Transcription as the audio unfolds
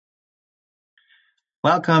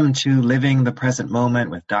Welcome to Living the Present Moment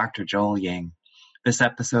with Dr. Joel Ying. This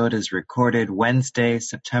episode is recorded Wednesday,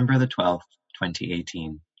 September the 12th,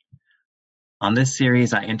 2018. On this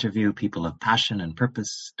series, I interview people of passion and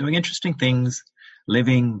purpose, doing interesting things,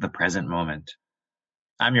 living the present moment.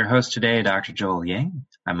 I'm your host today, Dr. Joel Ying.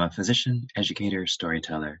 I'm a physician, educator,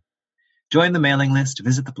 storyteller. Join the mailing list,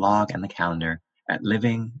 visit the blog and the calendar at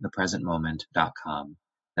livingthepresentmoment.com.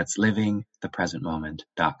 That's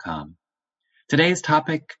livingthepresentmoment.com. Today's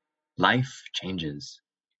topic, life changes.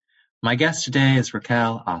 My guest today is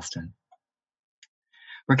Raquel Austin.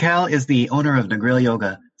 Raquel is the owner of Negril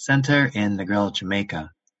Yoga Center in Negril, Jamaica.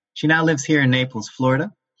 She now lives here in Naples,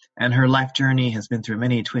 Florida, and her life journey has been through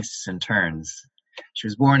many twists and turns. She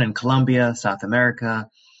was born in Colombia, South America,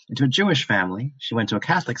 into a Jewish family. She went to a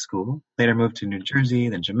Catholic school, later moved to New Jersey,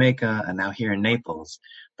 then Jamaica, and now here in Naples.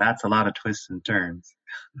 That's a lot of twists and turns.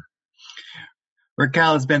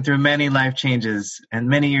 Raquel has been through many life changes, and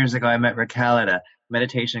many years ago I met Raquel at a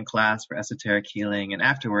meditation class for esoteric healing, and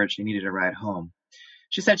afterwards she needed a ride home.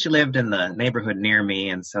 She said she lived in the neighborhood near me,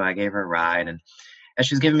 and so I gave her a ride, and as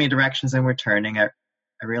she was giving me directions and returning, I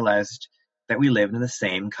realized that we lived in the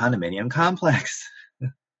same condominium complex.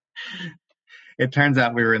 It turns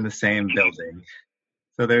out we were in the same building.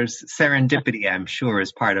 So there's serendipity, I'm sure,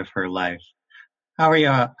 as part of her life. How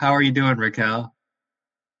are you doing, Raquel?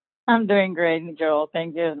 I'm doing great, Joel.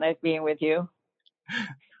 Thank you. Nice being with you.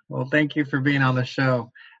 Well, thank you for being on the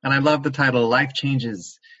show. And I love the title, Life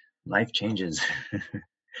Changes. Life Changes.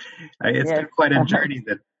 It's been quite a journey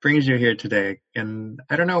that brings you here today. And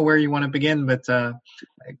I don't know where you want to begin, but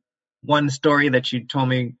one story that you told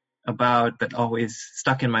me about that always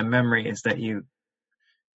stuck in my memory is that you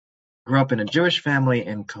grew up in a Jewish family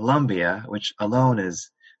in Colombia, which alone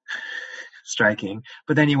is striking.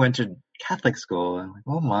 But then you went to Catholic school. I'm like,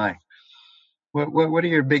 oh my. What are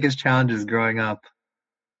your biggest challenges growing up?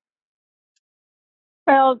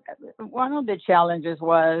 Well, one of the challenges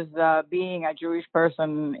was being a Jewish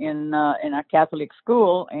person in a Catholic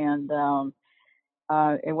school, and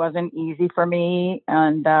it wasn't easy for me.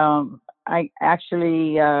 And I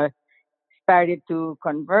actually started to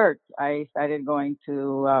convert. I started going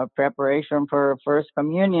to preparation for First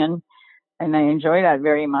Communion, and I enjoyed that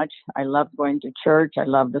very much. I loved going to church. I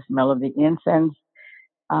loved the smell of the incense.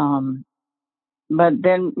 But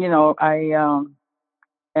then,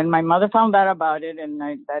 and my mother found out about it, and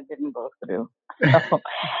that didn't go through. So,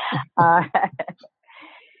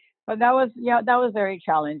 but that was very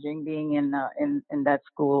challenging being in that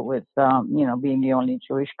school with being the only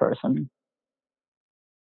Jewish person.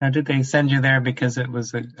 Now, did they send you there because it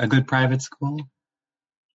was a good private school?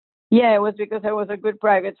 Yeah, it was because it was a good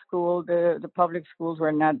private school. The public schools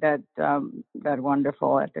were not that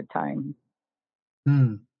wonderful at the time.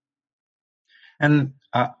 And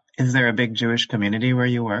is there a big Jewish community where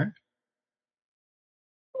you were?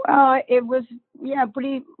 It was,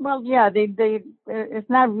 pretty well. Yeah, it's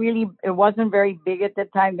not really. It wasn't very big at the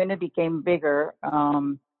time. Then it became bigger.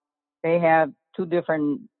 They have two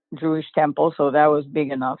different Jewish temples, so that was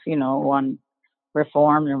big enough. One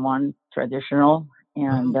Reformed and one traditional.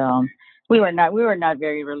 And we were not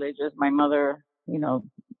very religious. My mother,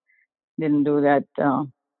 didn't do that.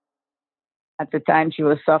 At the time, she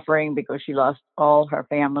was suffering because she lost all her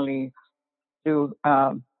family through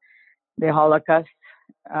the Holocaust.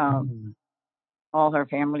 All her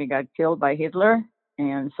family got killed by Hitler,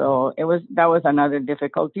 and so that was another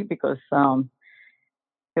difficulty because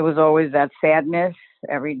there was always that sadness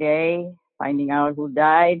every day, finding out who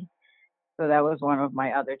died. So that was one of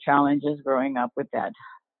my other challenges growing up with that.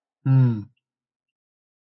 And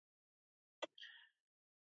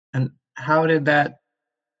how did that,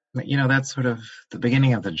 that's sort of the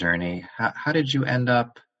beginning of the journey. How did you end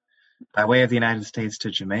up by way of the United States to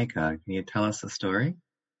Jamaica? Can you tell us the story?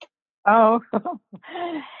 Oh,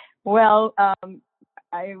 well,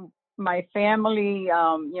 my family,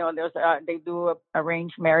 they do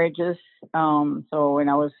arranged marriages. So when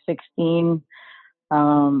I was 16,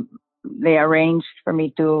 they arranged for me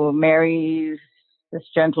to marry this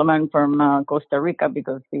gentleman from Costa Rica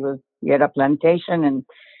because he had a plantation and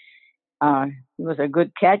he was a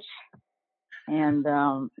good catch. And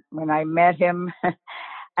when I met him,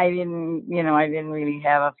 I didn't really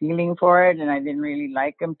have a feeling for it, and I didn't really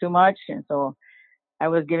like him too much. And so I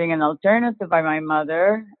was giving an alternative by my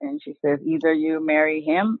mother, and she said, either you marry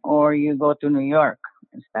him or you go to New York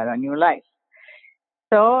and start a new life.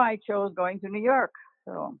 So I chose going to New York.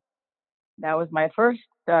 So that was my first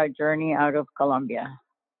journey out of Colombia.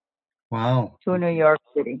 Wow. To New York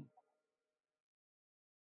City.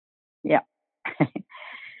 Yeah.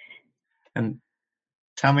 And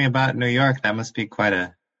tell me about New York. That must be quite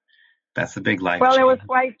a That's a big life Well, it was change.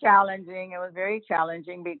 quite challenging. It was very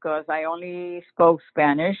challenging because I only spoke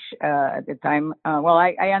Spanish at the time. Well,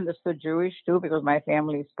 I understood Jewish too because my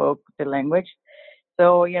family spoke the language.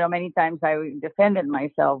 So, many times I defended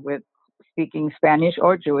myself with speaking Spanish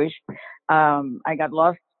or Jewish. I got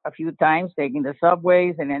lost a few times taking the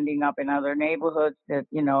subways and ending up in other neighborhoods that,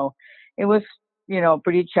 it was,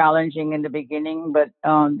 pretty challenging in the beginning, but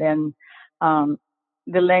then um,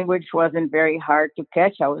 the language wasn't very hard to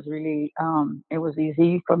catch. It was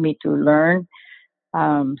easy for me to learn.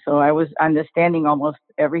 So I was understanding almost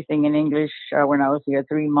everything in English when I was here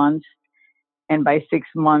 3 months. And by 6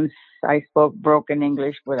 months, I spoke broken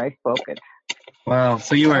English, but I spoke it. Wow.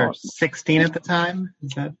 So you were So 16 at the time?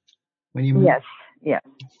 Is that when you moved? yes, yes.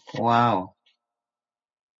 Wow.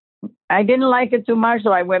 I didn't like it too much,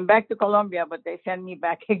 so I went back to Colombia, but they sent me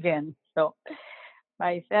back again. So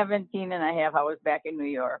by 17 and a half, I was back in New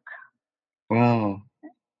York. Wow.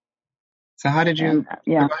 So how did you And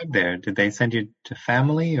yeah, survive there? Did they send you to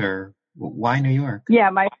family or why New York? yeah.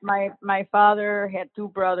 My father had two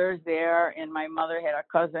brothers there, and my mother had a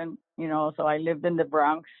cousin. So I lived in the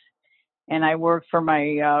Bronx, and I worked for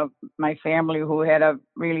my family who had a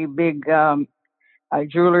really big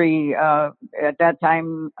jewelry. At that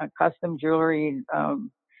time, custom jewelry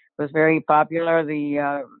was very popular.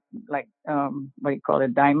 What do you call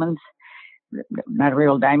it, diamonds, not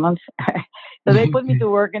real diamonds. So they put me to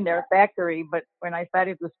work in their factory. But when I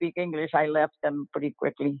started to speak English, I left them pretty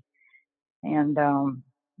quickly. And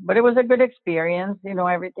but it was a good experience.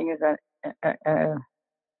 Everything is a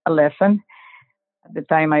lesson. At the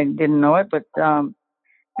time, I didn't know it, but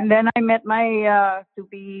and then I met my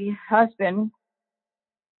to-be husband,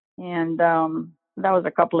 and that was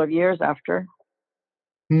a couple of years after.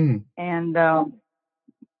 And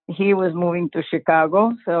he was moving to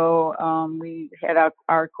Chicago, so we had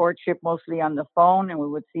our courtship mostly on the phone, and we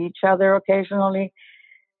would see each other occasionally.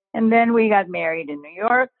 And then we got married in New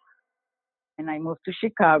York, and I moved to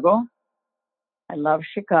Chicago. I love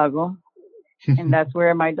Chicago, and that's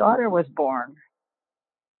where my daughter was born,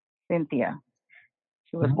 Cynthia.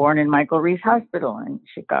 She was born in Michael Reese Hospital in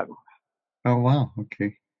Chicago. Oh, wow.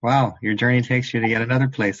 Okay. Wow. Your journey takes you to yet another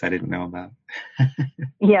place I didn't know about.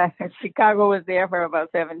 Yeah, Chicago was there for about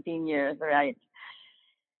 17 years, right?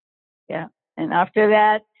 Yeah. And after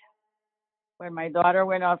that, when my daughter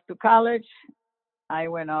went off to college, I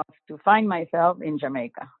went off to find myself in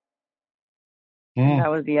Jamaica. And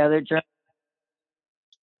that was the other journey.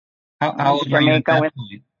 How old were you at that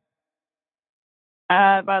point?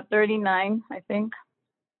 About 39, I think.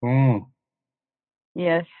 Oh.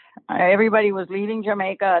 Yes. Everybody was leaving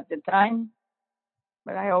Jamaica at the time,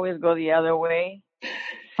 but I always go the other way.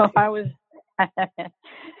 So I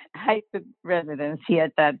took residency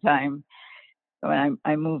at that time. So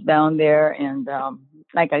I moved down there, and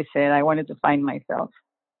like I said, I wanted to find myself.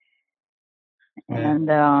 And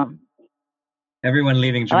everyone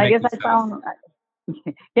leaving Jamaica. I guess I found,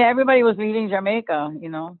 yeah, everybody was leaving Jamaica,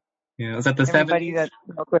 Yeah, was that the everybody 70s?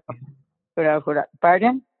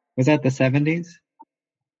 Pardon? Was that the 70s?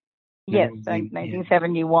 Yes, like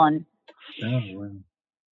 1971. Oh, wow.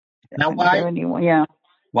 Now, 71, yeah.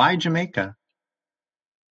 Why Jamaica?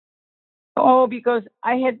 Oh, because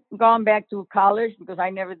I had gone back to college because I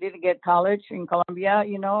never did get college in Colombia,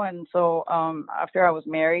 and so after I was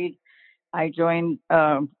married, I joined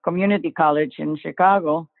community college in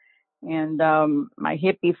Chicago, and my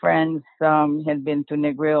hippie friends had been to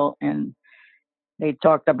Negril, and they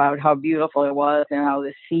talked about how beautiful it was and how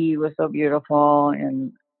the sea was so beautiful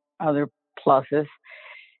and other pluses.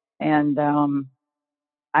 And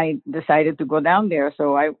I decided to go down there.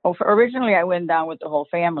 So originally I went down with the whole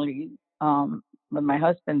family, but my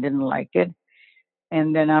husband didn't like it.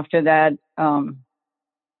 And then after that,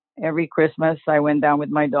 every Christmas I went down with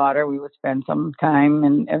my daughter. We would spend some time,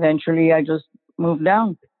 and eventually I just moved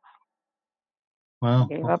down. Wow.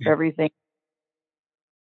 Gave up everything.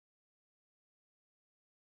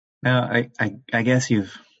 Now, I guess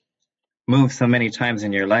you've moved so many times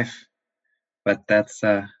in your life, but that's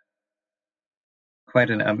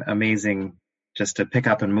quite an amazing just to pick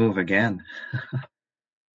up and move again.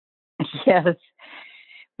 Yes.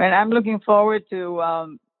 And I'm looking forward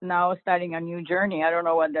to now starting a new journey. I don't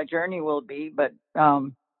know what that journey will be, but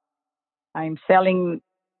I'm selling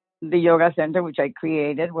the yoga center, which I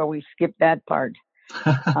created, where we skipped that part.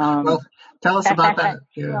 Well, tell us about that.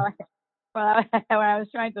 Yeah. Well, when I was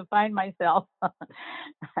trying to find myself, well,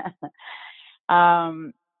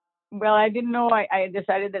 I didn't know. I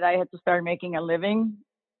decided that I had to start making a living,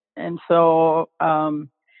 and so I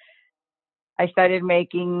started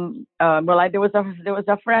making. There was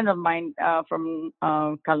a friend of mine from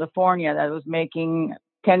California that was making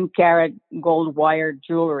 10-carat gold wire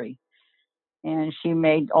jewelry. And she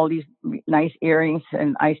made all these nice earrings,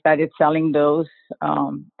 and I started selling those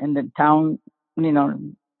in the town,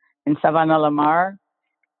 in Savannah Lamar.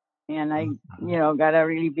 And I, got a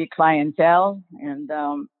really big clientele. And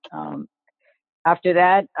after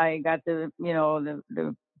that, I got the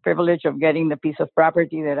privilege of getting the piece of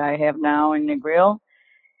property that I have now in Negril.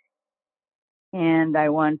 And I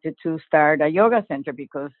wanted to start a yoga center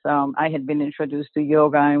because I had been introduced to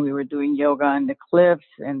yoga, and we were doing yoga on the cliffs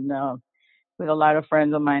and with a lot of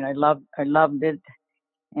friends of mine. I loved it,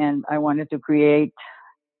 and I wanted to create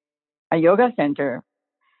a yoga center.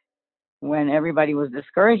 When everybody was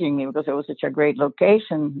discouraging me because it was such a great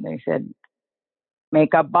location, they said,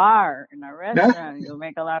 "Make a bar and a restaurant, you'll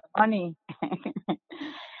make a lot of money."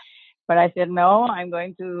 But I said, "No, I'm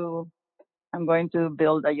going to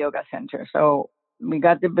build a yoga center." So we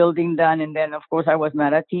got the building done, and then of course I was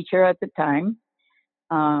not a teacher at the time,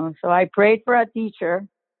 so I prayed for a teacher.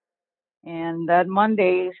 And that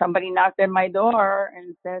Monday, somebody knocked at my door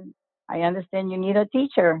and said, "I understand you need a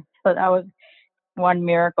teacher." So that was one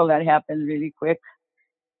miracle that happened really quick.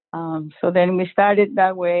 So then we started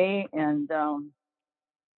that way, and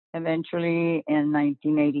eventually in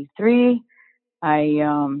 1983,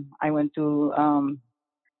 I went to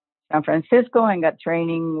San Francisco and got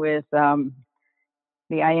training with the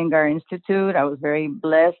Iyengar Institute. I was very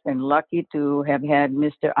blessed and lucky to have had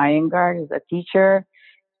Mr. Iyengar as a teacher.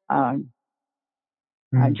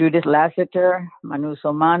 Judith Lasseter, Manu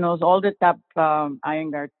Somanos, all the top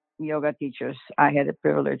Iyengar yoga teachers. I had the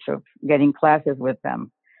privilege of getting classes with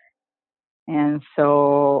them. And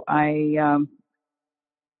so I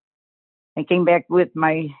came back with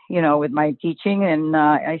my teaching, and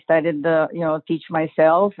I started to teach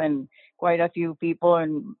myself, and quite a few people,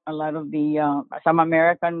 and a lot of the some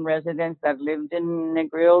American residents that lived in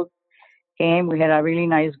Negril came. We had a really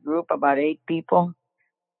nice group, about 8 people.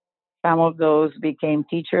 Some of those became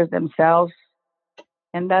teachers themselves.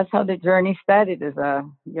 And that's how the journey started, as a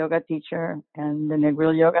yoga teacher and the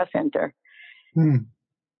Negril Yoga Center. Did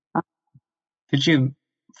you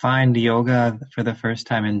find yoga for the first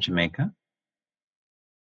time in Jamaica?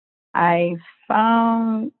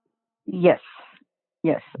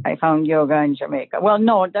 Yes, I found yoga in Jamaica. Well,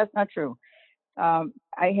 no, that's not true. I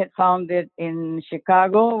had found it in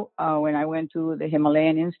Chicago when I went to the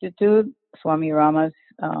Himalayan Institute, Swami Rama's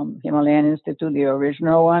Himalayan Institute, the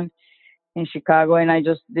original one in Chicago, and I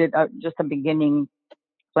just did just a beginning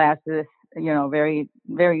classes, very,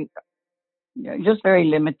 very, just very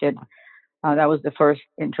limited. That was the first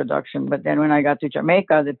introduction. But then when I got to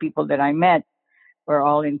Jamaica, the people that I met were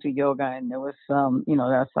all into yoga, and it was,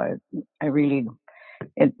 that's why I really,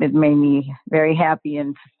 it made me very happy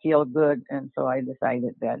and feel good. And so I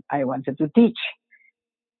decided that I wanted to teach.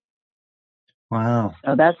 Wow.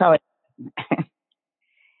 So that's how it.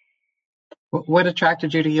 What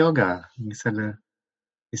attracted you to yoga? You said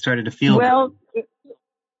you started to feel well,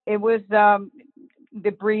 it was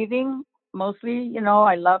the breathing mostly.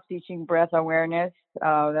 I love teaching breath awareness.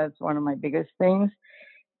 That's one of my biggest things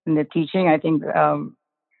in the teaching. I think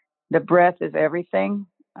the breath is everything.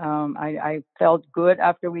 I felt good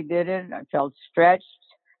after we did it. I felt stretched.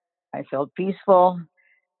 I felt peaceful.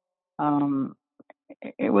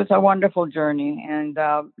 It was a wonderful journey, and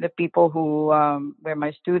the people who were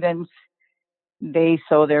my students, they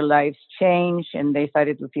saw their lives change, and they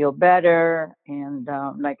started to feel better. And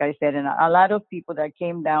like I said, and a lot of people that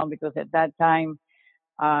came down, because at that time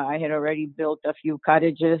I had already built a few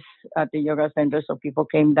cottages at the yoga center, so people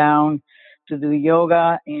came down to do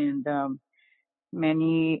yoga. And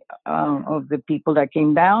many of the people that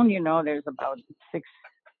came down, there's about 6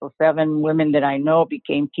 or 7 women that I know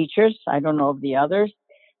became teachers. I don't know of the others.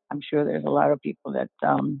 I'm sure there's a lot of people that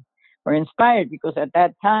were inspired, because at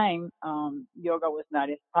that time, yoga was not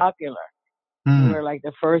as popular. We were like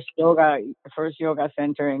the first yoga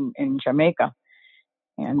center in Jamaica.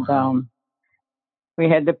 And we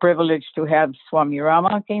had the privilege to have Swami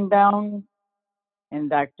Rama came down, and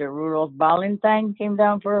Dr. Rudolph Ballantyne came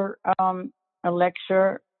down for a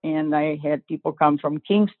lecture. And I had people come from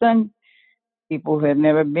Kingston, people who had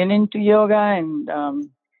never been into yoga, and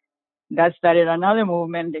that started another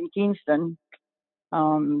movement in Kingston.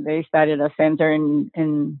 They started a center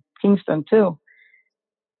in Kingston too.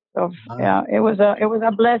 So yeah, it was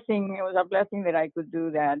a blessing. It was a blessing that I could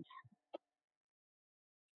do that.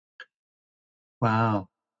 Wow.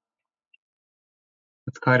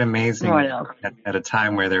 It's quite amazing at a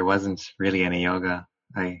time where there wasn't really any yoga.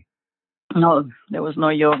 No, there was no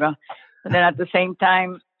yoga. But then at the same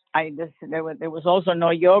time, there was also no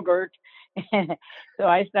yogurt. So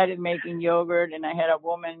I started making yogurt, and I had a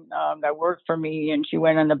woman that worked for me, and she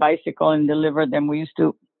went on the bicycle and delivered them. We used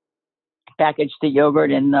to package the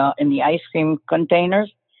yogurt in the ice cream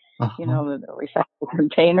containers, Uh-huh. the recycled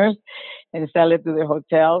containers, and sell it to the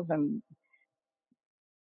hotels. And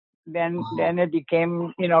then it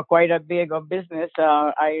became quite a big of business.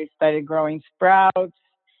 I started growing sprouts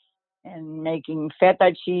and making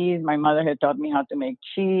feta cheese. My mother had taught me how to make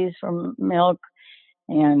cheese from milk,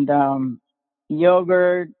 and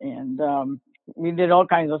yogurt, and we did all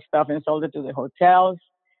kinds of stuff and sold it to the hotels,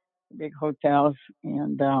 big hotels,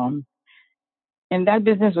 and that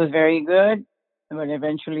business was very good. But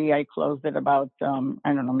eventually, I closed it about I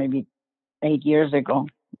don't know, maybe 8 years ago.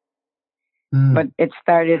 But it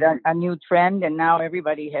started a new trend, and now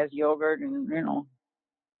everybody has yogurt, and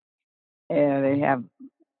they have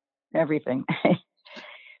everything.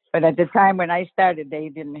 But at the time when I started, they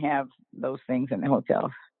didn't have those things in the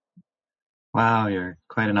hotels. Wow, you're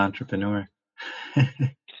quite an entrepreneur.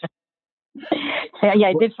 Yeah,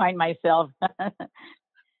 I did find myself.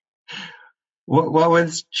 What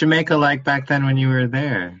was Jamaica like back then when you were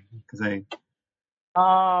there?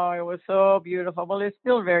 Oh, it was so beautiful. Well, it's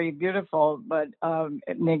still very beautiful, but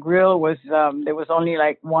Negril was there was only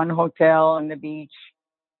like one hotel on the beach.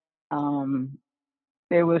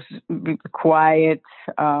 It was quiet.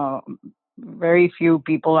 Very few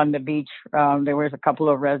people on the beach. There was a couple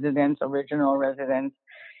of original residents,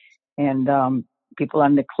 and people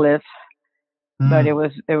on the cliff. But it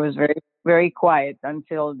was very, very quiet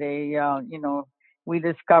until they we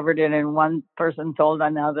discovered it, and one person told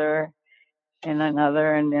another and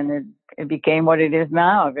another, and then it became what it is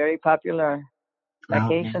now, a very popular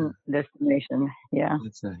vacation destination. Yeah,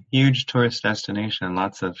 it's a huge tourist destination.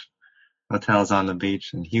 Lots of hotels on the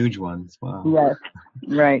beach and huge ones. Wow. Yes,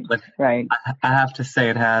 right, But right. I have to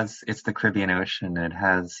say it's the Caribbean Ocean. It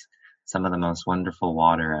has some of the most wonderful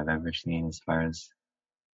water I've ever seen as far as.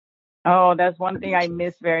 Oh, that's one thing I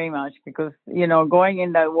miss very much, because going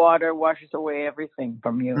in that water washes away everything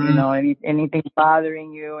from you. Anything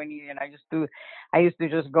bothering you, and I used to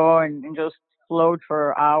just go and just float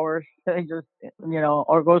for hours, just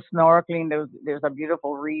or go snorkeling. There's a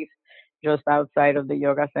beautiful reef just outside of the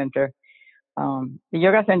yoga center. The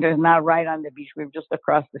yoga center is not right on the beach; we're just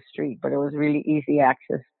across the street, but it was really easy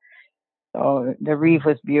access. So the reef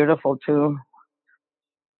was beautiful too.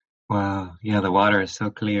 Wow, yeah, the water is so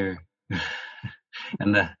clear.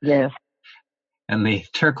 and Yes. And the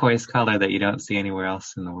turquoise color that you don't see anywhere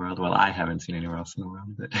else in the world. Well, I haven't seen anywhere else in the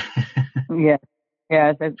world. But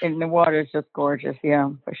yes, and the water is just gorgeous. Yeah,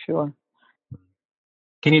 for sure.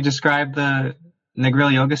 Can you describe the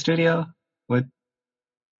Negril Yoga Studio? What?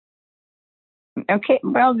 Okay,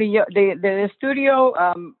 well, the studio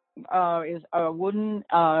is a wooden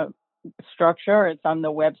structure. It's on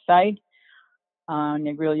the website,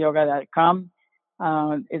 negrilyoga.com.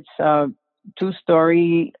 It's a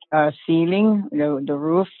 2-story ceiling, the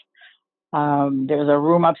roof. There's a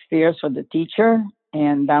room upstairs for the teacher,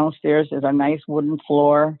 and downstairs is a nice wooden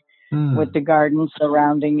floor with the garden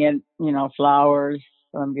surrounding it, flowers,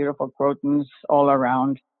 some beautiful crotons all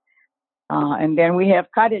around. And then we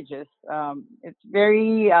have cottages. It's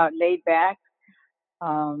very laid back.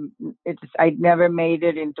 I never made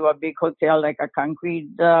it into a big hotel, like a concrete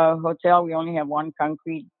hotel. We only have one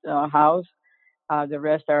concrete house. The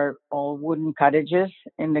rest are all wooden cottages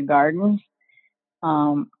in the gardens.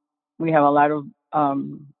 We have a lot of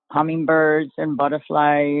hummingbirds and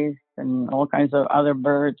butterflies and all kinds of other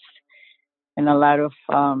birds, and a lot of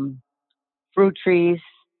fruit trees,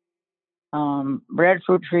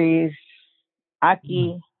 breadfruit trees,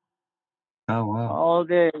 ackee. Oh wow! All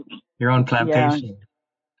your own plantation. Yeah.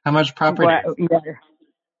 How much property?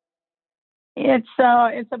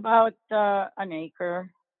 It's about an acre.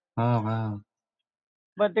 Oh wow!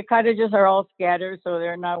 But the cottages are all scattered, so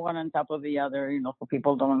they're not one on top of the other. So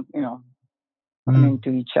people don't run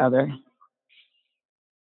into each other.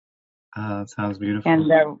 That sounds beautiful.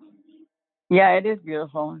 And yeah, it is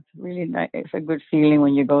beautiful. It's really nice. It's a good feeling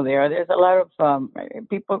when you go there. There's a lot of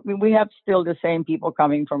people. We have still the same people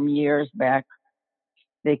coming from years back.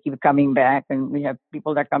 They keep coming back, and we have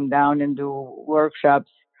people that come down and do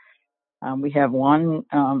workshops. We have one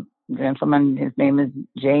gentleman. His name is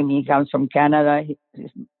Jamie. He comes from Canada.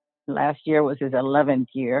 Last year was his 11th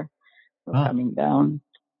year coming down.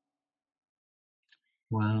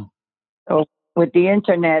 Wow. So with the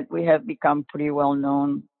internet, we have become pretty well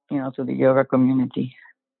known, to the yoga community.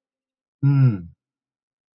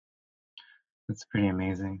 That's pretty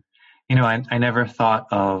amazing. I never thought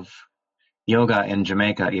of yoga in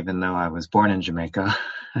Jamaica, even though I was born in Jamaica.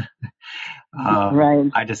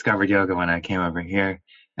 Right. I discovered yoga when I came over here.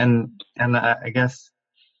 And I guess,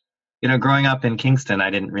 growing up in Kingston, I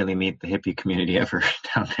didn't really meet the hippie community ever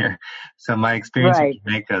down there. So my experience with Right.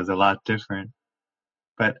 Jamaica is a lot different.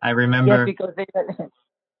 But I Yes, remember, because they.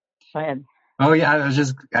 Go ahead. oh yeah,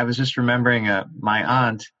 I was just remembering my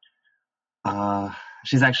aunt. Uh,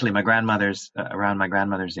 she's actually my grandmother's around my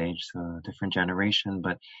grandmother's age, so a different generation.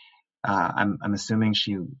 But I'm assuming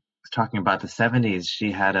she was talking about the 70s.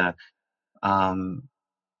 She had um,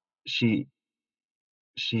 she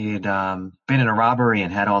she'd been in a robbery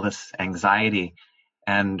and had all this anxiety,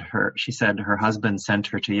 and she said her husband sent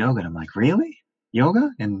her to yoga. And I'm like, really?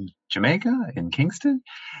 Yoga in Jamaica, in Kingston?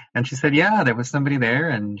 And she said, yeah, there was somebody there,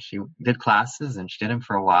 and she did classes, and she did them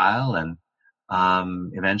for a while, and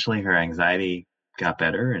eventually her anxiety got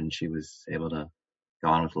better, and she was able to go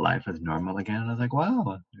on with life as normal again. And I was like,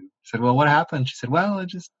 wow. I said, well, what happened? She said, well,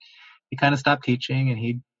 he kind of stopped teaching, and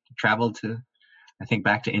he traveled to, I think,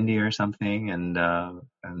 back to India or something, and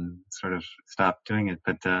sort of stopped doing it.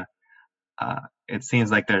 But it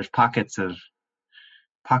seems like there's pockets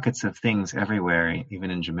of things everywhere,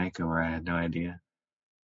 even in Jamaica, where I had no idea.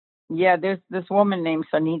 Yeah, there's this woman named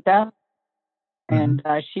Sanita, Hmm.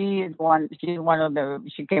 and she's one of the.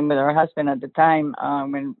 She came with her husband at the time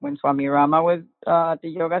when Swami Rama was at the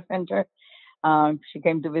yoga center. She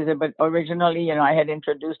came to visit, but originally, I had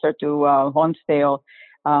introduced her to Honesdale,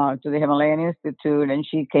 to the Himalayan Institute, and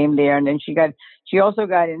she came there, and then she also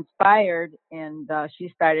got inspired, and she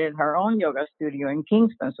started her own yoga studio in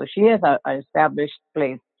Kingston. So she has an established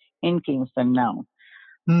place in Kingston now.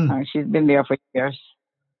 Hmm. She's been there for years.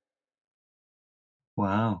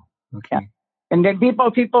 Wow. Yeah. Okay. And then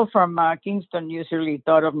people from Kingston usually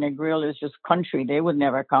thought of Negril as just country. They would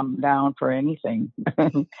never come down for anything.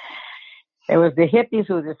 It was the hippies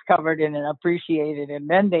who discovered it and appreciated it, and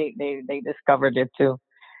then they discovered it too.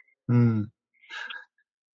 Hmm.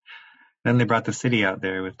 Then they brought the city out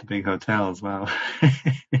there with the big hotels. Wow.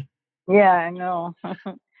 Yeah, I know.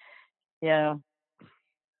 Yeah,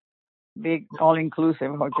 big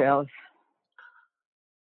all-inclusive hotels.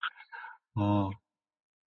 Oh.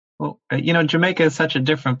 Well, Jamaica is such a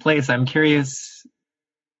different place. I'm curious,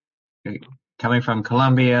 uh, coming from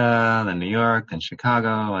Colombia, then New York, then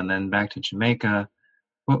Chicago, and then back to Jamaica.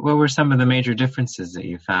 What were some of the major differences that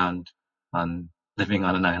you found on living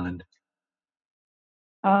on an island?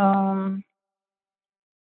 Um,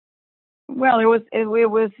 well, it was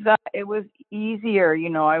easier.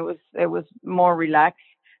 It was more relaxed.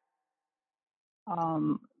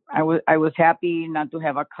 Um, I was happy not to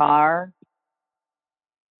have a car.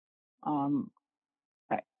 Um,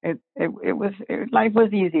 life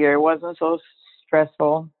was easier. It wasn't so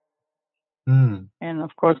stressful. Hmm. And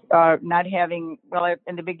of course, not having, well,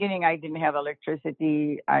 in the beginning, I didn't have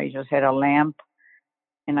electricity. I just had a lamp,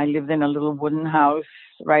 and I lived in a little wooden house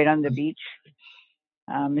right on the beach.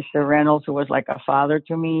 Mr. Reynolds, who was like a father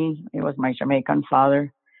to me, he was my Jamaican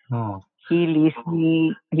father. Oh. He leased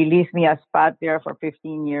me a spot there for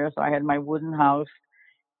 15 years. So I had my wooden house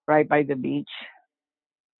right by the beach,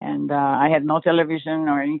 and I had no television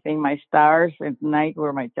or anything. My stars at night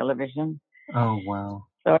were my television. Oh, wow.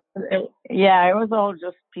 So yeah, it was all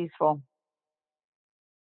just peaceful.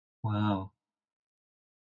 Wow.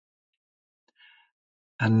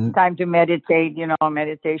 And Time to meditate.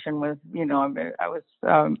 Meditation was, I was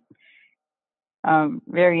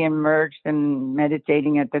very immersed in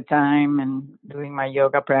meditating at the time and doing my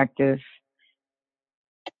yoga practice.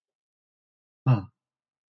 huh.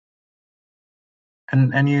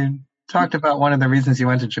 And you talked about one of the reasons you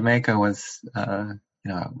went to Jamaica was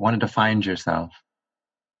wanted to find yourself.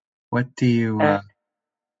 What do you Uh,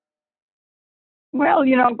 well,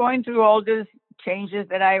 going through all these changes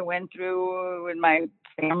that I went through in my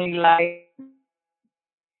family life,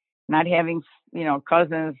 not having,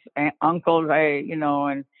 cousins and uncles,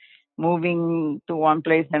 and moving to one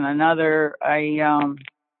place and another, I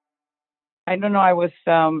don't know, I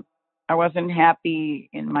wasn't happy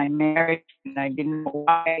in my marriage, and I didn't know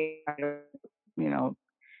why. You know,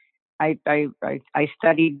 I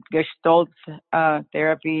studied Gestalt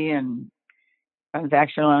therapy and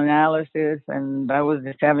transactional analysis, and that was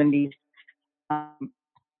the 70s. Um,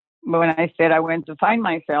 but when I said I went to find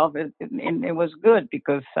myself, it was good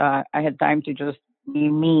because I had time to just be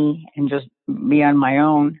me and just be on my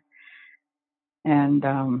own. And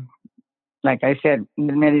like I said,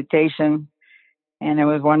 the meditation, and it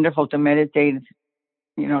was wonderful to meditate,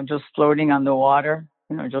 just floating on the water,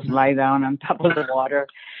 just lie down on top of the water.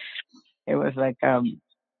 It was like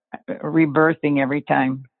rebirthing every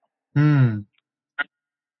time. hmm.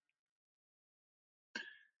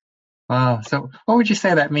 Wow. So what would you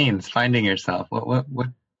say that means, finding yourself? What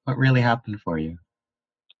really happened for you?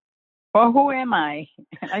 Well, who am I?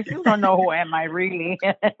 I still don't know who am I really.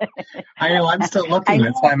 I know, I'm still I looking.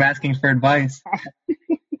 That's why know. I'm asking for advice.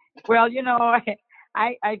 Well,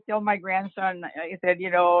 I told my grandson, I said,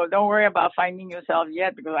 don't worry about finding yourself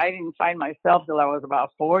yet because I didn't find myself till I was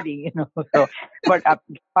about 40, So, but the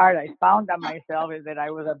part I found on myself is that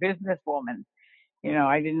I was a businesswoman.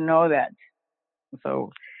 I didn't know that.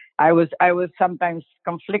 So I was sometimes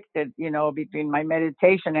conflicted, between my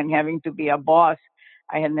meditation and having to be a boss.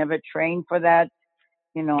 I had never trained for that.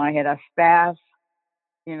 I had a staff,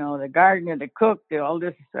 the gardener, the cook, all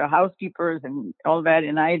this housekeepers and all that,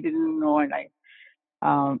 and I didn't know. And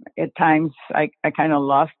at times I kind of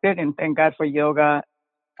lost it, and thank God for yoga.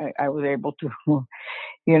 I was able to,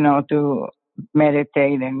 to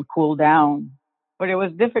meditate and cool down. But it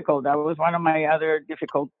was difficult. That was one of my other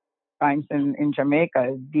difficult times in Jamaica,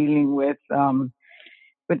 is dealing with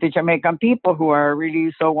the Jamaican people who are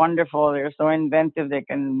really so wonderful. They're so inventive. They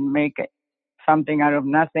can make something out of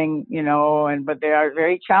nothing, but they are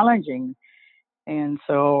very challenging. And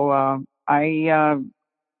so I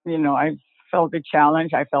felt a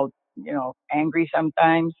challenge. I felt, angry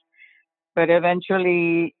sometimes, but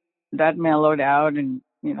eventually that mellowed out, and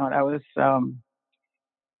that was.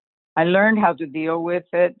 I learned how to deal with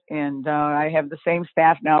it, and I have the same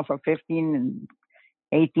staff now for 15 and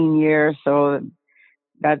 18 years, so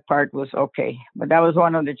that part was okay. But that was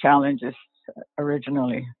one of the challenges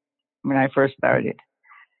originally when I first started.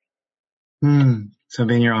 So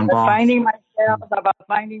being your own But boss. finding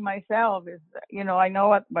myself is, I know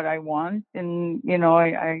what I want, and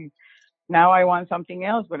I now I want something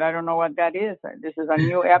else, but I don't know what that is. This is a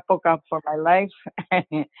new epoch up for my life.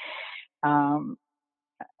 um,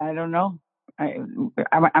 I don't know.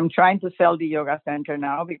 I'm trying to sell the yoga center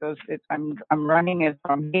now because I'm running it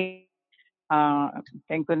from here. Uh,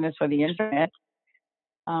 thank goodness for the internet.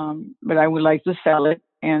 But I would like to sell it,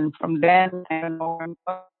 and from then I don't know where I'm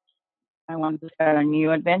going. I want to start a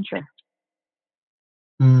new adventure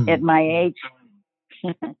at my age.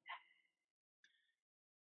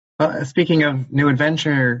 Well, speaking of new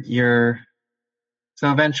adventure,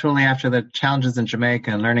 so eventually after the challenges in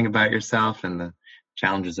Jamaica and learning about yourself and the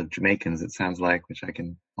challenges of Jamaicans, it sounds like, which I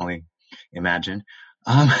can only imagine.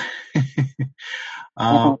 Um,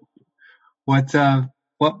 uh, what uh,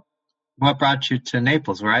 what what brought you to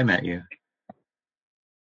Naples, where I met you?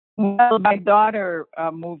 Well, my daughter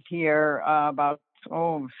moved here about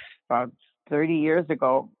 30 years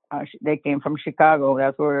ago. They came from Chicago.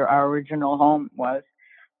 That's where our original home was.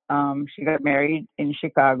 She got married in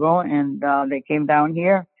Chicago, and they came down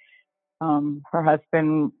here. Her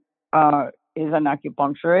husband is an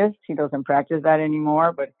acupuncturist. He doesn't practice that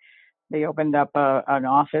anymore, but they opened up an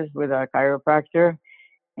office with a chiropractor,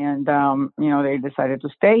 and they decided to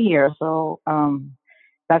stay here. So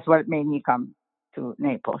that's what made me come to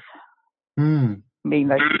Naples. Being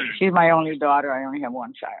that she's my only daughter, I only have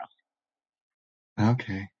one child.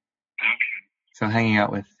 Okay. So hanging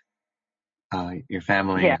out with your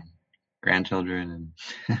family and grandchildren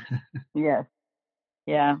and Yes.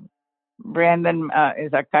 Yeah. Brandon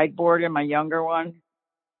is a kiteboarder, my younger one.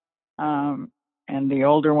 And the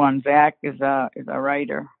older one, Zach, is a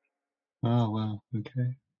writer. Oh wow,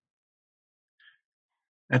 okay.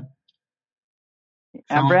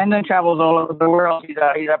 Brandon travels all over the world. He's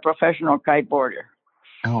a professional kiteboarder.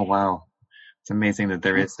 Oh wow, it's amazing that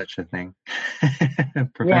there is such a thing.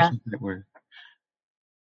 Yeah. Kiteboarder.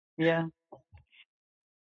 Yeah.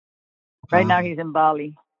 Right now he's in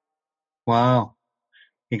Bali. Wow,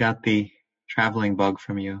 he got the traveling bug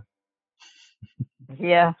from you.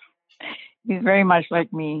 Yeah. He's very much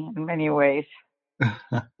like me in many ways.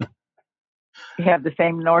 We have the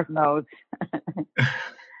same north nodes.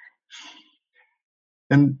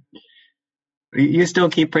 And you still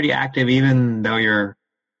keep pretty active even though you're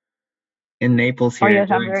in Naples here. Oh yes,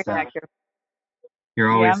 I'm very active. You're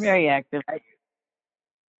always. I'm very active.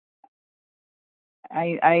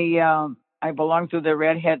 I belong to the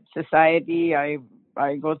Red Hat Society. I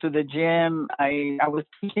go to the gym. I was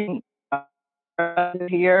teaching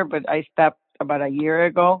here, but I stopped about a year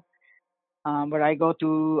ago. But I go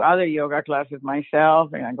to other yoga classes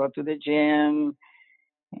myself, and I go to the gym,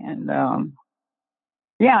 and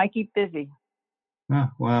I keep busy. Oh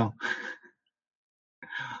wow!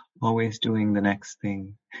 Always doing the next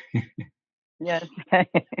thing. Yes.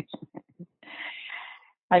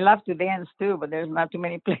 I love to dance too, but there's not too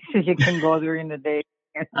many places you can go during the day.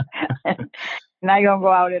 And I don't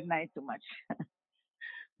go out at night too much.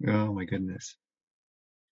 Oh my goodness.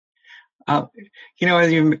 As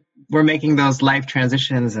you were making those life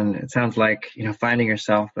transitions, and it sounds like, finding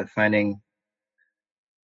yourself, but finding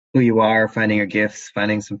who you are, finding your gifts,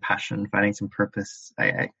 finding some passion, finding some purpose.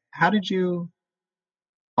 How did you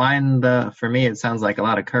find for me, it sounds like a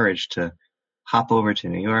lot of courage to hop over to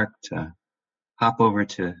New York, to hop over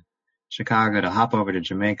to Chicago, to hop over to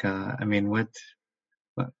Jamaica. I mean, what,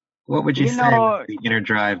 what would you You say was know, the inner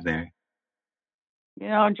drive there?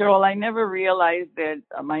 Joel, I never realized it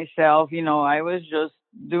myself. I was just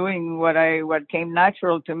doing what came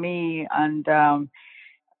natural to me, and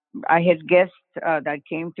I had guests that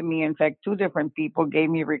came to me. In fact, two different people gave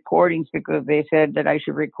me recordings because they said that I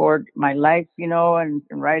should record my life, and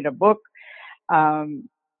write a book.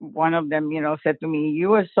 One of them, said to me, "You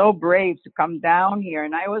were so brave to come down here."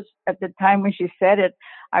 And I was, at the time when she said it,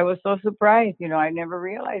 I was so surprised. I never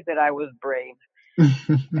realized that I was brave.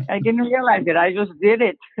 I didn't realize it. I just did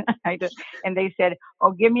it. And they said,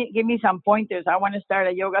 "Oh, give me some pointers. I want to start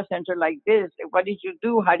a yoga center like this. What did you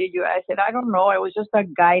do? How did you?" I said, "I don't know. It was just a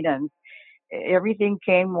guidance. Everything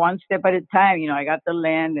came one step at a time. I got the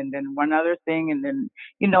land, and then one other thing, and then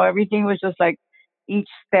everything was just like each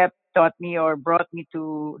step taught me or brought me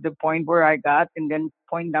to the point where I got, and then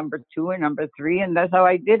point number two and number three, and that's how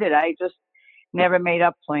I did it. I just never made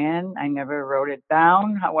a plan. I never wrote it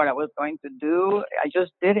down what I was going to do. I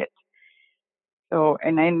just did it. So,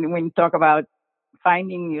 and then when you talk about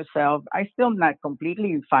finding yourself, I still not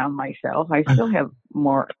completely found myself. I still have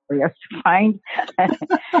more areas to find.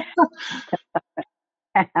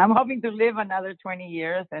 I'm hoping to live another 20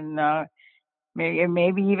 years, and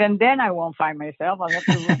maybe even then I won't find myself. I'll have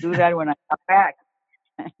to do that when I come back.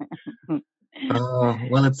 Oh,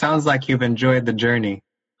 well, it sounds like you've enjoyed the journey.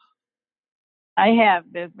 I have.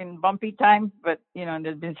 There's been bumpy times, but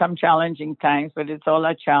there's been some challenging times, but it's all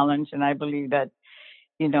a challenge, and I believe that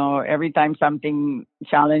every time something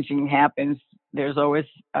challenging happens, there's always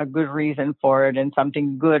a good reason for it, and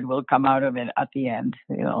something good will come out of it at the end.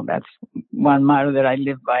 That's one motto that I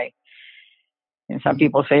live by. And some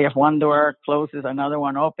people say if one door closes, another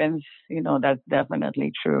one opens. That's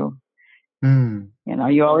definitely true. Mm.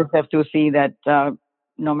 You always have to see that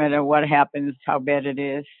no matter what happens, how bad it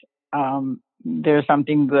is, there's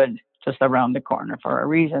something good just around the corner for a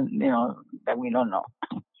reason, that we don't know.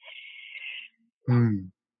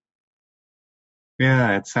 Mm.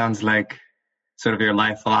 Yeah, it sounds like sort of your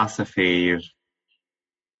life philosophy. You've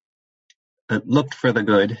looked for the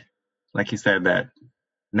good, like you said, that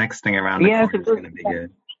next thing around the Yes, corner is going to be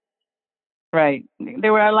good. right.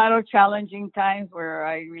 There were a lot of challenging times where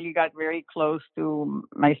I really got very close to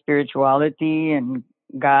my spirituality and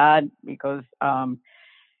God, because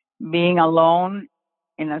being alone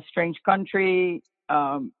in a strange country,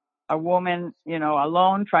 a woman,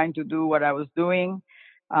 alone trying to do what I was doing.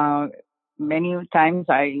 Uh, Many times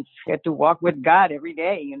I had to walk with God every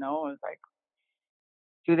day. It was like,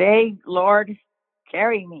 today, Lord,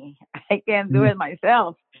 carry me. I can't do Mm. it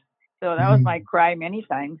myself. So that was my Mm. cry many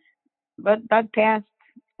times. But that passed,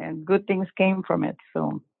 and good things came from it.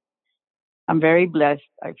 So I'm very blessed.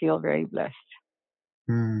 I feel very blessed.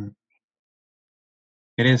 Mm.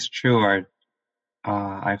 It is true.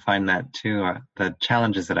 I find that too. The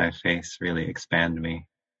challenges that I face really expand me.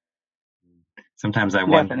 Sometimes I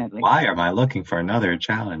wonder, Definitely. why am I looking for another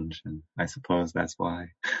challenge? And I suppose that's why.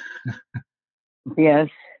 Yes.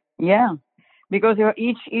 Yeah. Because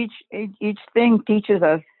each thing teaches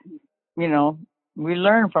us, you know, we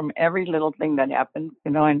learn from every little thing that happens,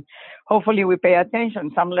 and hopefully we pay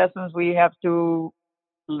attention. Some lessons we have to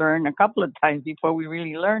learn a couple of times before we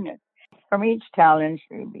really learn it. From each challenge,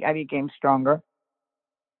 I became stronger.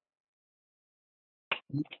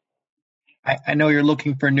 I know you're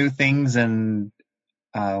looking for new things and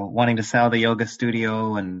wanting to sell the yoga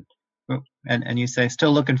studio, and you say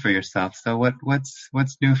still looking for yourself. So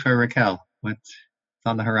what's new for Raquel? What's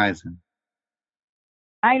on the horizon?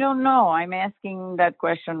 I don't know. I'm asking that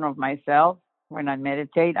question of myself when I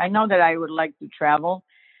meditate. I know that I would like to travel.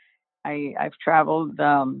 I've traveled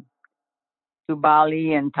to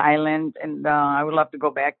Bali and Thailand, and I would love to go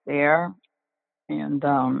back there, and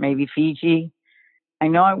maybe Fiji. I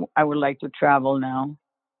know I would like to travel now,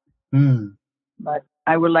 Mm. but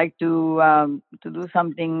I would like to do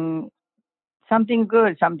something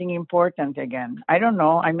good, something important again. I don't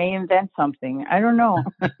know. I may invent something. I don't know.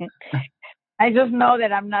 I just know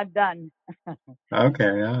that I'm not done.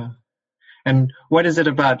 Okay, yeah. And what is it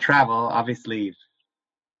about travel? Obviously,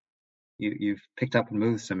 you've picked up and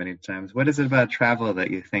moved so many times. What is it about travel that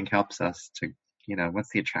you think helps us to, what's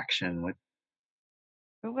the attraction? What?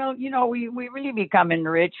 Well, we really become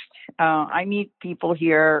enriched. I meet people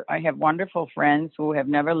here. I have wonderful friends who have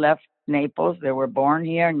never left Naples. They were born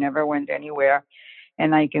here, never went anywhere,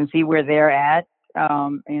 and I can see where they're at.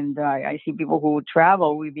 And I see people who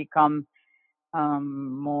travel. We become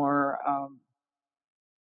more,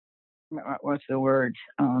 what's the word?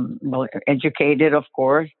 Well, educated, of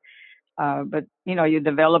course. But you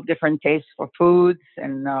develop different tastes for foods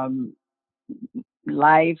and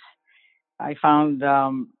life. I found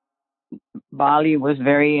Bali was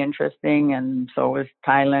very interesting, and so was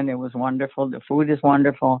Thailand. It was wonderful. The food is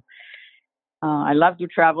wonderful. I love to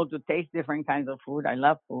travel to taste different kinds of food. I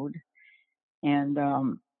love food, and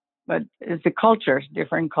but it's the cultures,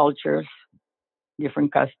 different customs.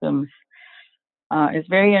 It's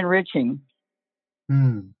very enriching.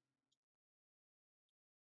 Mm.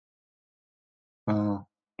 Well,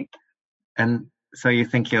 and so you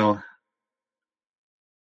think you'll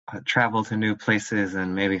travel to new places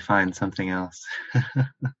and maybe find something else?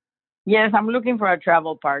 Yes, I'm looking for a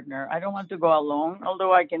travel partner. I don't want to go alone,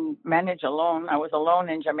 although I can manage alone. I was alone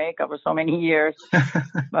in Jamaica for so many years,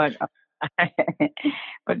 but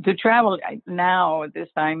but to travel now at this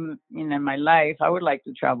time in my life, I would like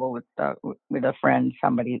to travel with a friend,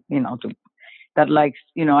 somebody to that likes.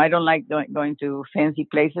 I don't like going to fancy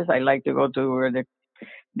places. I like to go to where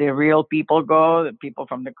the real people go, the people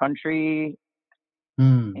from the country,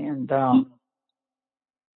 and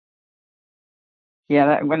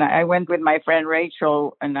yeah, when I went with my friend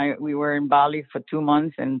Rachel and we were in Bali for 2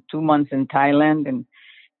 months and 2 months in Thailand, and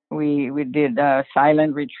we did a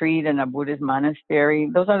silent retreat in a Buddhist monastery.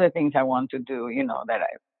 Those are the things I want to do. That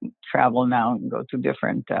I travel now and go to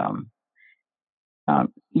different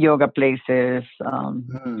yoga places.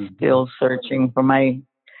 Still searching for my,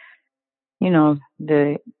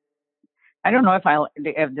 the. I don't know if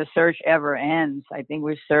the search ever ends. I think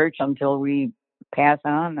we search until we pass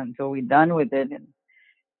on, until we're done with it,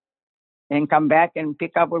 and come back and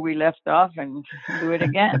pick up where we left off and do it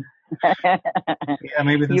again. Yeah,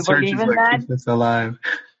 maybe the search is what keeps us alive.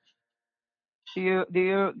 Do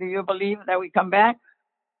you believe that we come back?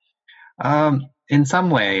 In some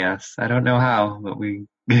way, yes. I don't know how, but we.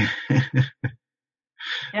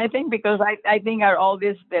 I think because I think all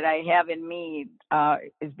this that I have in me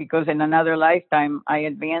is because in another lifetime I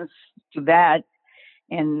advanced to that,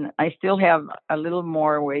 and I still have a little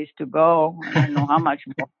more ways to go. I don't know how much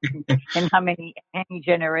more, and how many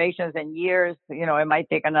generations and years. It might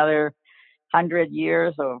take another 100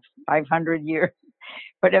 years or 500 years,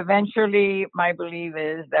 but eventually, my belief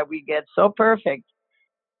is that we get so perfect,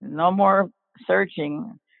 no more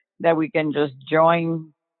searching, that we can just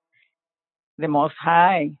join the Most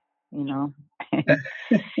High.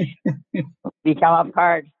 Become a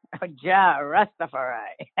part of Jah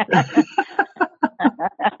Rastafari.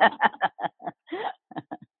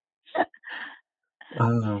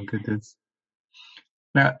 Oh goodness!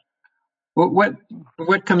 Now,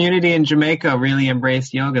 what community in Jamaica really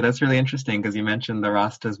embraced yoga? That's really interesting because you mentioned the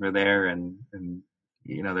Rastas were there, and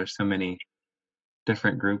there's so many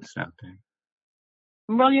different groups out there.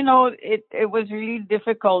 Well, it was really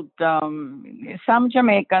difficult. Some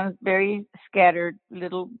Jamaicans, very scattered,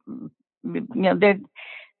 little, they.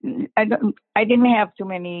 I didn't have too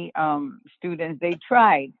many students. They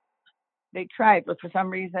tried, but for some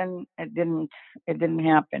reason it didn't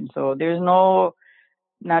happen. So there's no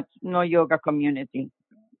yoga community,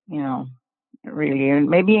 really. And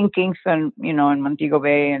maybe in Kingston, in Montego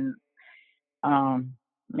Bay and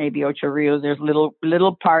maybe Ocho Rios, there's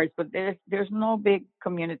little parts, but there's no big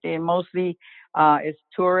community. And mostly it's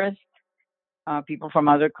tourists, people from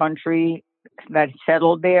other country that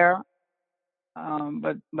settled there.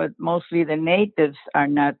 But mostly the natives are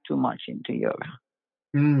not too much into yoga.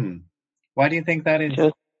 Why do you think that is?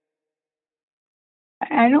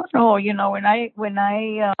 I don't know. When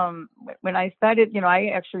I started, I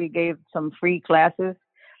actually gave some free classes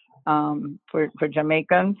for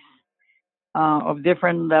Jamaicans of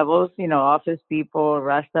different levels. Office people,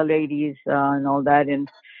 Rasta ladies, and all that, and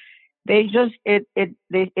they just it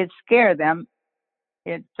scared them.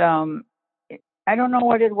 I don't know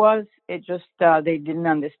what it was. It just they didn't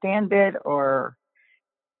understand it, or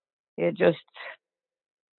it just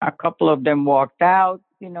a couple of them walked out.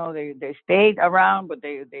 They stayed around, but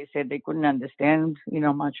they said they couldn't understand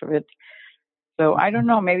much of it. So I don't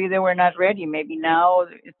know. Maybe they were not ready. Maybe now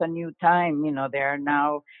it's a new time. They're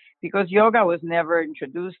now, because yoga was never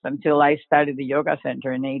introduced until I started the yoga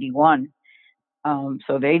center in '81.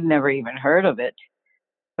 So they'd never even heard of it.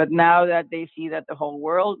 But now that they see that the whole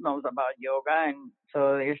world knows about yoga, and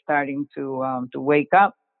so they're starting to wake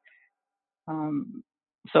up.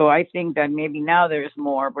 So I think that maybe now there's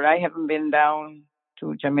more, but I haven't been down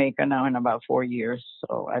to Jamaica now in about 4 years,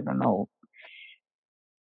 so I don't know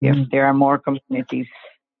if there are more communities.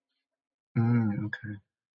 Okay.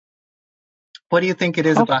 What do you think it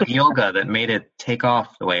is about yoga that made it take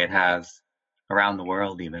off the way it has around the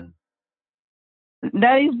world, even?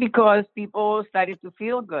 That is because people started to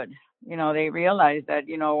feel good. They realized that,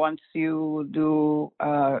 once you do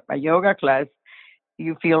a yoga class,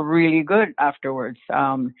 you feel really good afterwards.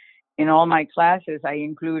 In all my classes, I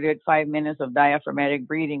included 5 minutes of diaphragmatic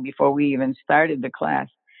breathing before we even started the class.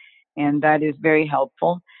 And that is very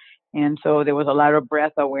helpful. And so there was a lot of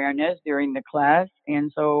breath awareness during the class.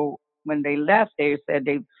 And so when they left, they said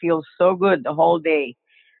they feel so good the whole day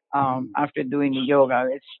after doing the yoga.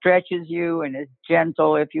 It stretches you and it's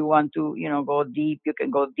gentle. If you want to, go deep, you can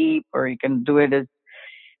go deep, or you can do it as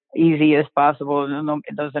easy as possible.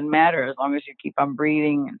 It doesn't matter as long as you keep on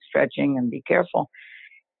breathing and stretching and be careful.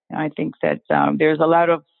 And I think that there's a lot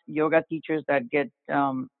of yoga teachers that get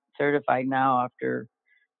certified now after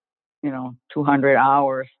 200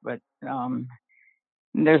 hours, but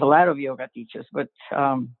there's a lot of yoga teachers, but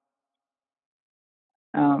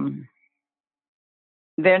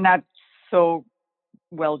they're not so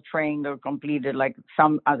well trained or completed like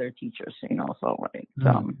some other teachers, so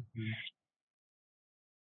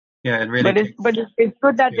yeah, it really but it's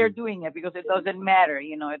good that they're doing it, because it doesn't matter,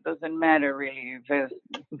 it doesn't matter really if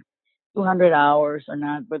it's 200 hours or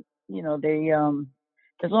not, but they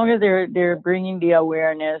as long as they're bringing the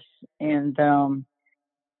awareness and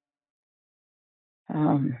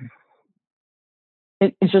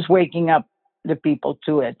it's just waking up the people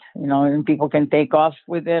to it, and people can take off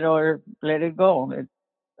with it or let it go. It's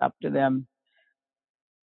up to them.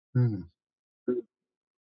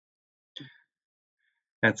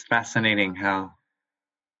 That's fascinating how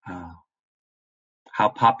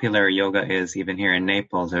popular yoga is even here in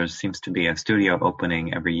Naples. There seems to be a studio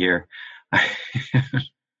opening every year.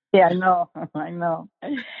 Yeah, I know.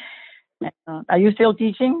 Are you still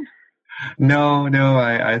teaching? No,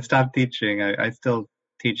 I stopped teaching. I still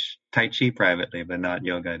teach Tai Chi privately, but not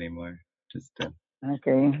yoga anymore.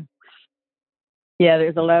 Okay. Yeah,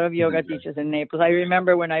 there's a lot of yoga teachers in Naples. I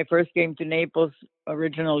remember when I first came to Naples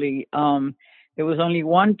originally, there was only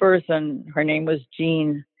one person. Her name was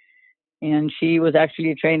Jean, and she was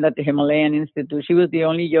actually trained at the Himalayan Institute. She was the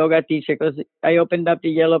only yoga teacher, because I opened up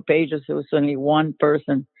the Yellow Pages. There was only one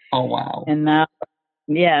person. Oh, wow. And now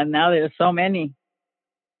there's so many.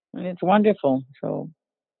 And it's wonderful. So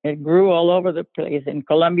it grew all over the place. In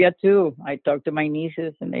Colombia, too. I talked to my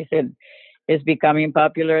nieces, and they said it's becoming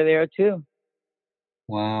popular there, too.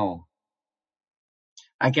 Wow.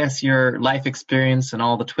 I guess your life experience and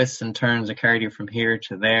all the twists and turns that carried you from here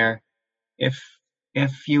to there. If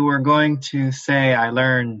you were going to say, I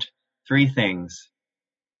learned 3 things,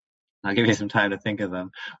 I'll give you some time to think of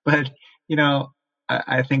them. But,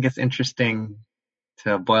 I think it's interesting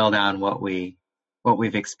to boil down what we've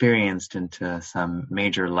experienced into some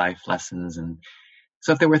major life lessons. And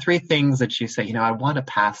so if there were 3 things that you say, I want to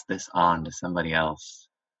pass this on to somebody else,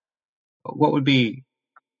 what would be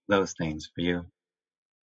those things for you?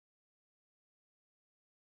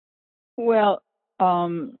 Well,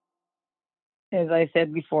 as I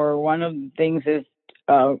said before, one of the things is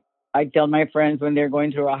I tell my friends when they're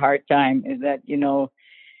going through a hard time is that,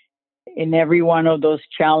 in every one of those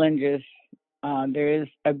challenges, there is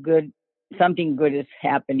something good is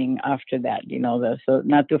happening after that, so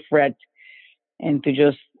not to fret and to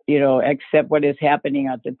just, accept what is happening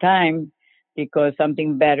at the time, because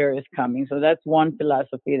something better is coming. So that's one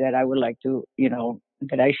philosophy that I would like to,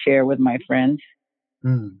 that I share with my friends.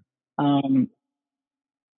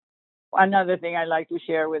 Another thing I like to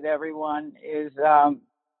share with everyone is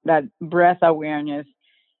that breath awareness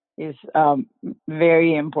is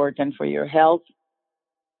very important for your health,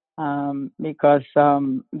 because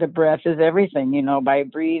the breath is everything. By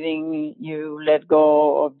breathing, you let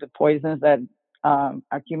go of the poisons that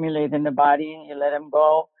accumulate in the body. You let them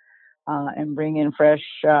go and bring in fresh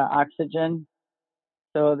oxygen.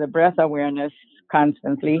 So the breath awareness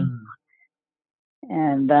constantly.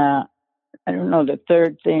 And I don't know, the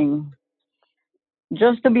third thing,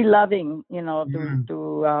 just to be loving,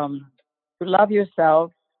 to love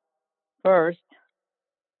yourself first,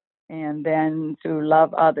 and then to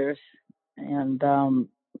love others, and to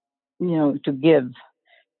give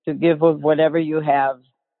of whatever you have,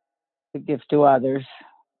 to give to others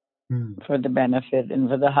for the benefit and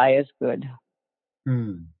for the highest good.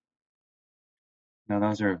 Now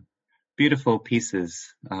those are beautiful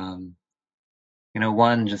pieces.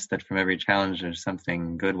 One, just that from every challenge there's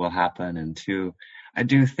something good will happen, and 2, I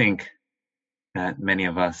do think that many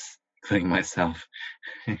of us, including myself,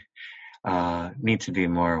 need to be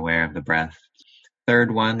more aware of the breath.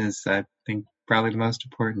 Third one is, I think, probably the most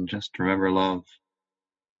important, just remember love.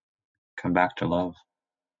 Come back to love.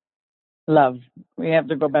 Love. We have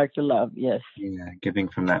to go back to love, yes. Yeah, giving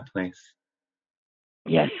from that place.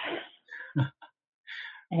 Yes.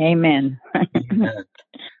 Amen. Amen.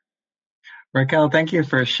 Raquel, thank you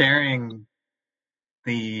for sharing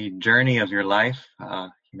the journey of your life,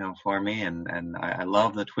 for me. And I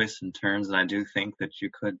love the twists and turns, and I do think that you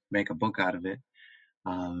could make a book out of it.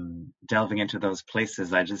 Delving into those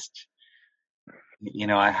places, I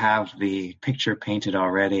have the picture painted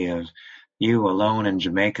already of you alone in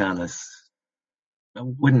Jamaica on this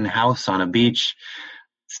wooden house on a beach,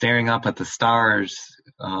 staring up at the stars,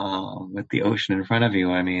 with the ocean in front of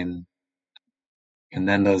you. I mean, and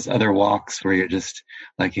then those other walks where you're just,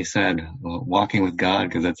 like you said, walking with God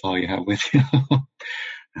because that's all you have with you.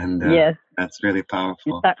 And yes, that's really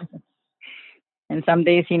powerful. And some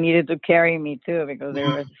days he needed to carry me too because there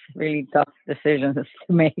was really tough decisions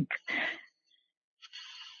to make.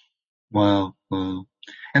 Wow.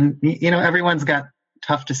 And everyone's got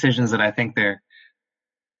tough decisions that I think they're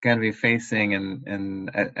going to be facing, and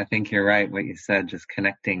I think you're right what you said, just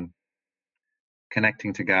connecting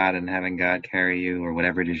to God and having God carry you, or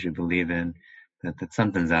whatever it is you believe in, that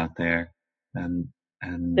something's out there. And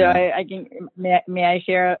so I can may I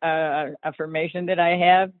share a affirmation that I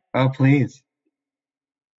have? Oh, please.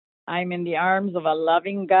 I'm in the arms of a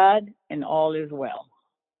loving God, and all is well.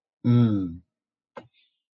 I'm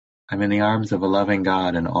in the arms of a loving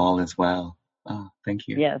God, and all is well. Oh, thank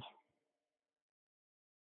you. Yes.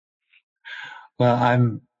 Well,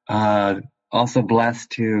 I'm also blessed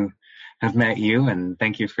to have met you, and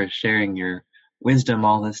thank you for sharing your wisdom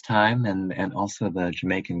all this time, and also the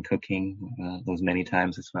Jamaican cooking those many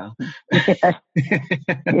times as well. Yeah.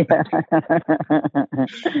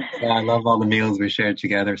 So I love all the meals we shared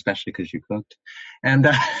together, especially because you cooked. And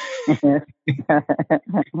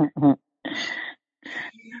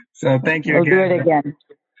so thank you again. We'll do it again.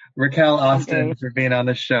 Raquel Austin, for being on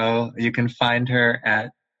the show. You can find her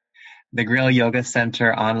at the Negril Yoga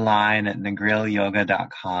Center online at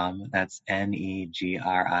negrilyoga.com. That's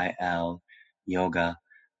NEGRIL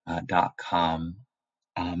yoga.com.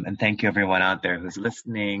 And thank you everyone out there who's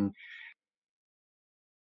listening.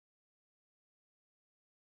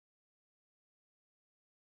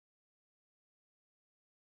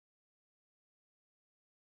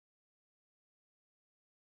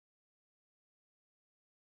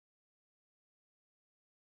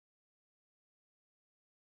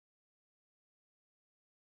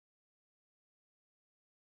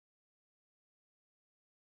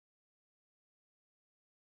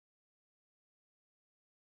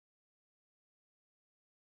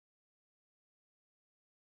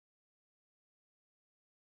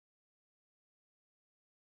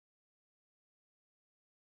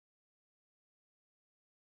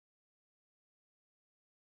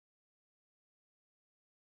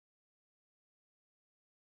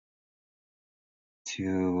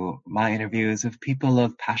 To my interviews of people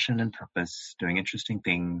of passion and purpose, doing interesting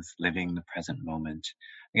things, living the present moment.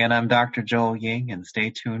 Again, I'm Dr. Joel Ying, and stay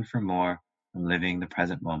tuned for more from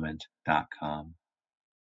livingthepresentmoment.com.